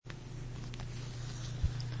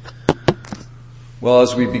Well,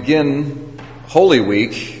 as we begin Holy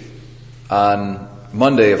Week on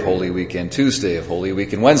Monday of Holy Week and Tuesday of Holy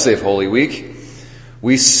Week and Wednesday of Holy Week,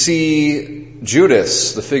 we see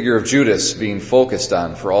Judas, the figure of Judas, being focused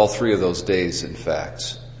on for all three of those days, in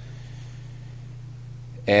fact.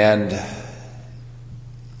 And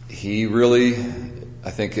he really,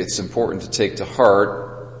 I think it's important to take to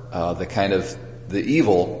heart the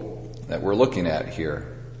evil that we're looking at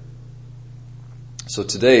here. So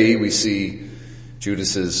today we see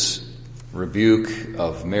Judas's rebuke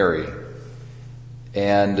of Mary.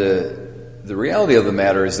 And the reality of the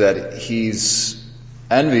matter is that he's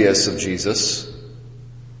envious of Jesus.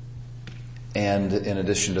 And in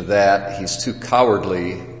addition to that, he's too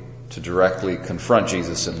cowardly to directly confront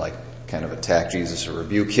Jesus and kind of attack Jesus or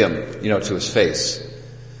rebuke him, to his face.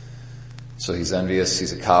 So he's envious,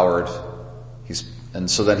 he's a coward.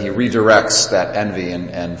 And so then he redirects that envy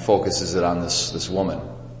and focuses it on this woman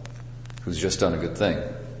who's just done a good thing.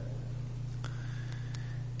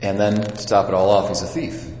 And then, to top it all off, he's a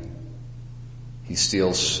thief. He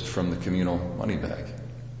steals from the communal money bag.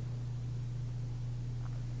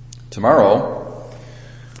 Tomorrow,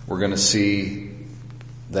 we're going to see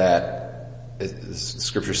that,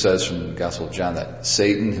 Scripture says from the Gospel of John, that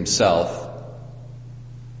Satan himself,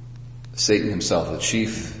 the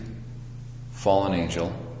chief fallen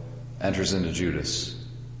angel, enters into Judas.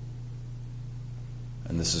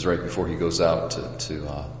 And this is right before he goes out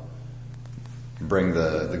to bring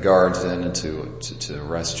the guards in and to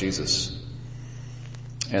arrest Jesus.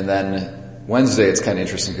 And then Wednesday, it's kind of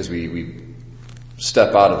interesting because we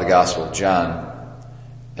step out of the Gospel of John.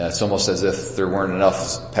 And it's almost as if there weren't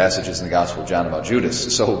enough passages in the Gospel of John about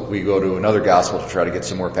Judas. So we go to another Gospel to try to get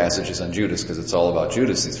some more passages on Judas because it's all about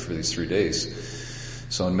Judas for these 3 days.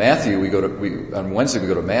 So in Matthew, on Wednesday we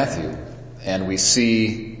go to Matthew and we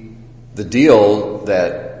see the deal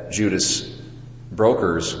that Judas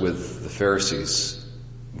brokers with the Pharisees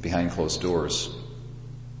behind closed doors.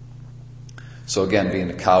 So again, being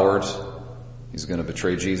a coward, he's going to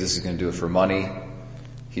betray Jesus, he's going to do it for money.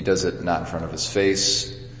 He does it not in front of his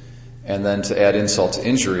face. And then to add insult to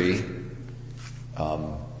injury,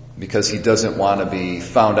 because he doesn't want to be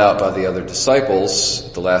found out by the other disciples,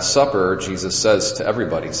 at the Last Supper, Jesus says to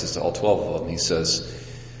everybody, he says to all 12 of them, he says,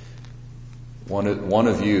 one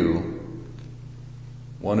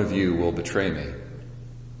of you will betray me.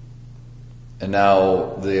 And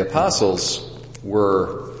now the apostles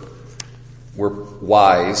were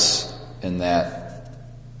wise in that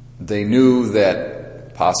they knew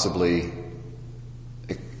that possibly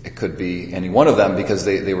it could be any one of them, because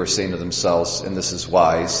they were saying to themselves, and this is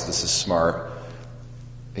wise, this is smart,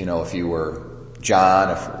 if you were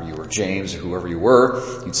John, if you were James, or whoever you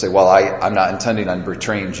were, you'd say, well, I'm not intending on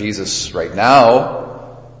betraying Jesus right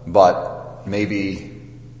now, but maybe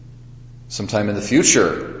sometime in the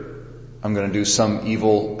future I'm going to do some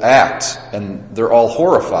evil act. And they're all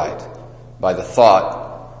horrified by the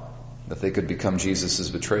thought that they could become Jesus'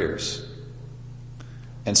 betrayers.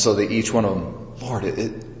 And so each one of them,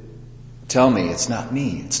 Lord, tell me it's not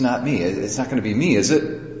me. It's not me. It's not going to be me, is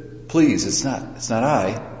it? Please, it's not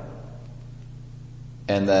I.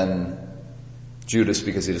 And then Judas,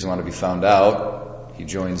 because he doesn't want to be found out, he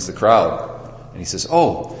joins the crowd. And he says,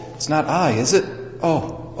 oh, it's not I, is it?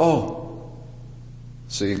 Oh.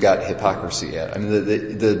 So you've got hypocrisy at it. I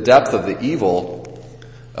mean, the depth of the evil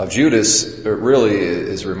of Judas, it really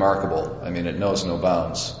is remarkable. I mean, it knows no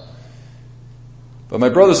bounds. But my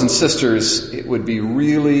brothers and sisters, it would be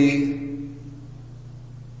really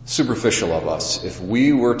superficial of us if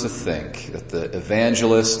we were to think that the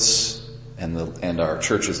evangelists and our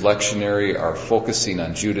church's lectionary are focusing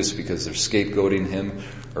on Judas because they're scapegoating him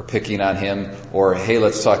or picking on him, or, hey,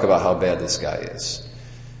 let's talk about how bad this guy is.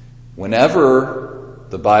 Whenever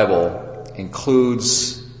the Bible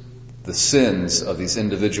includes the sins of these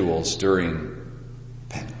individuals during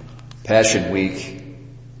Passion Week,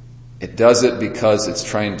 it does it because it's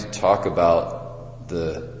trying to talk about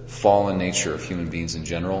the fallen nature of human beings in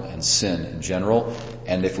general and sin in general.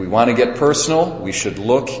 And if we want to get personal, we should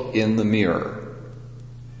look in the mirror.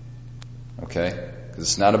 Okay? Because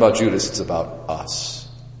it's not about Judas, it's about us.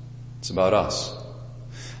 It's about us.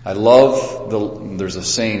 I love there's a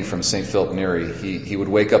saying from St. Philip Neri. He would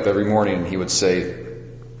wake up every morning and he would say,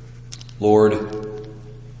 Lord,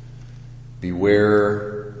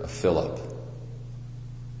 beware of Philip.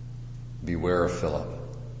 Beware of Philip.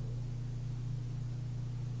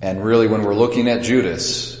 And really, when we're looking at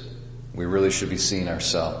Judas, we really should be seeing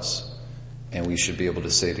ourselves. And we should be able to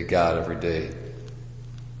say to God every day,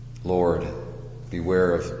 Lord,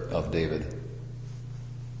 beware of David.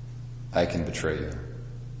 I can betray you.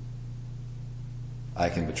 I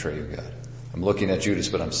can betray you, God. I'm looking at Judas,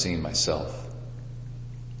 but I'm seeing myself.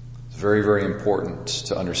 It's very, very important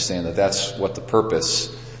to understand that that's what the purpose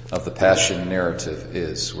of the Passion narrative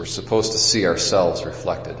is. We're supposed to see ourselves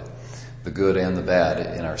reflected, the good and the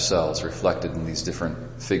bad in ourselves, reflected in these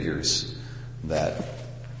different figures that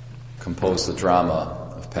compose the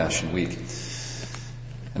drama of Passion Week.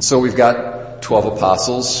 And so we've got 12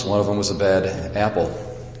 apostles. One of them was a bad apple.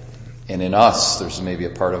 And in us, there's maybe a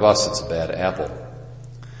part of us that's a bad apple.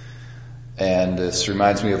 And this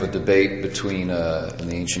reminds me of a debate between, in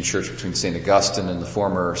the ancient church, between St. Augustine and the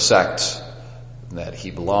former sect that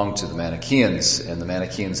he belonged to, the Manichaeans. And the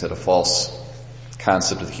Manichaeans had a false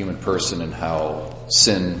concept of the human person and how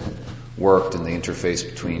sin worked and the interface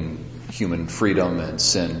between human freedom and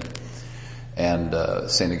sin.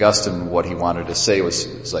 And St. Augustine, what he wanted to say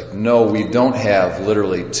was like, no, we don't have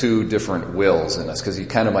literally two different wills in us. Because you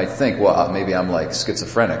kind of might think, well, maybe I'm like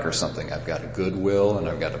schizophrenic or something. I've got a good will and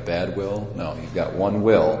I've got a bad will. No, you've got one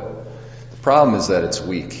will. The problem is that it's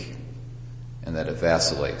weak and that it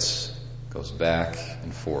vacillates, goes back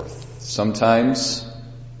and forth. Sometimes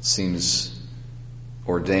it seems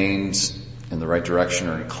ordained in the right direction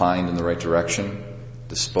or inclined in the right direction,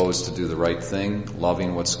 disposed to do the right thing,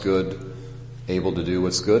 loving what's good, able to do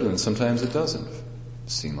what's good, and sometimes it doesn't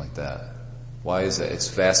seem like that. Why is that? It's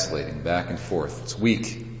vacillating back and forth. It's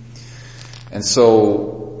weak. And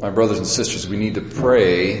so, my brothers and sisters, we need to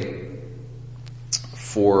pray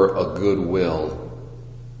for a good will,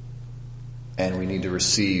 and we need to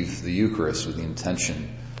receive the Eucharist with the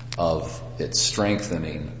intention of it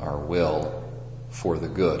strengthening our will for the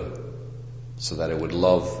good, so that it would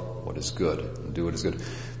love what is good and do what is good.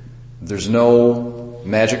 There's no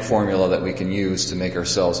magic formula that we can use to make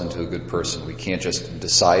ourselves into a good person. We can't just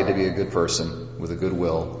decide to be a good person with a good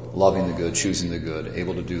will, loving the good, choosing the good,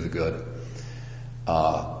 able to do the good.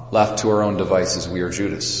 Left to our own devices, we are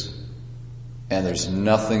Judas. And there's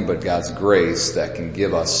nothing but God's grace that can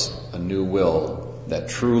give us a new will that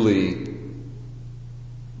truly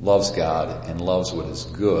loves God and loves what is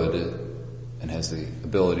good and has the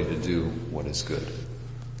ability to do what is good.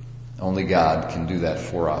 Only God can do that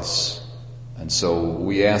for us. And so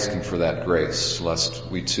we ask Him for that grace, lest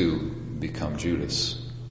we too become Judas.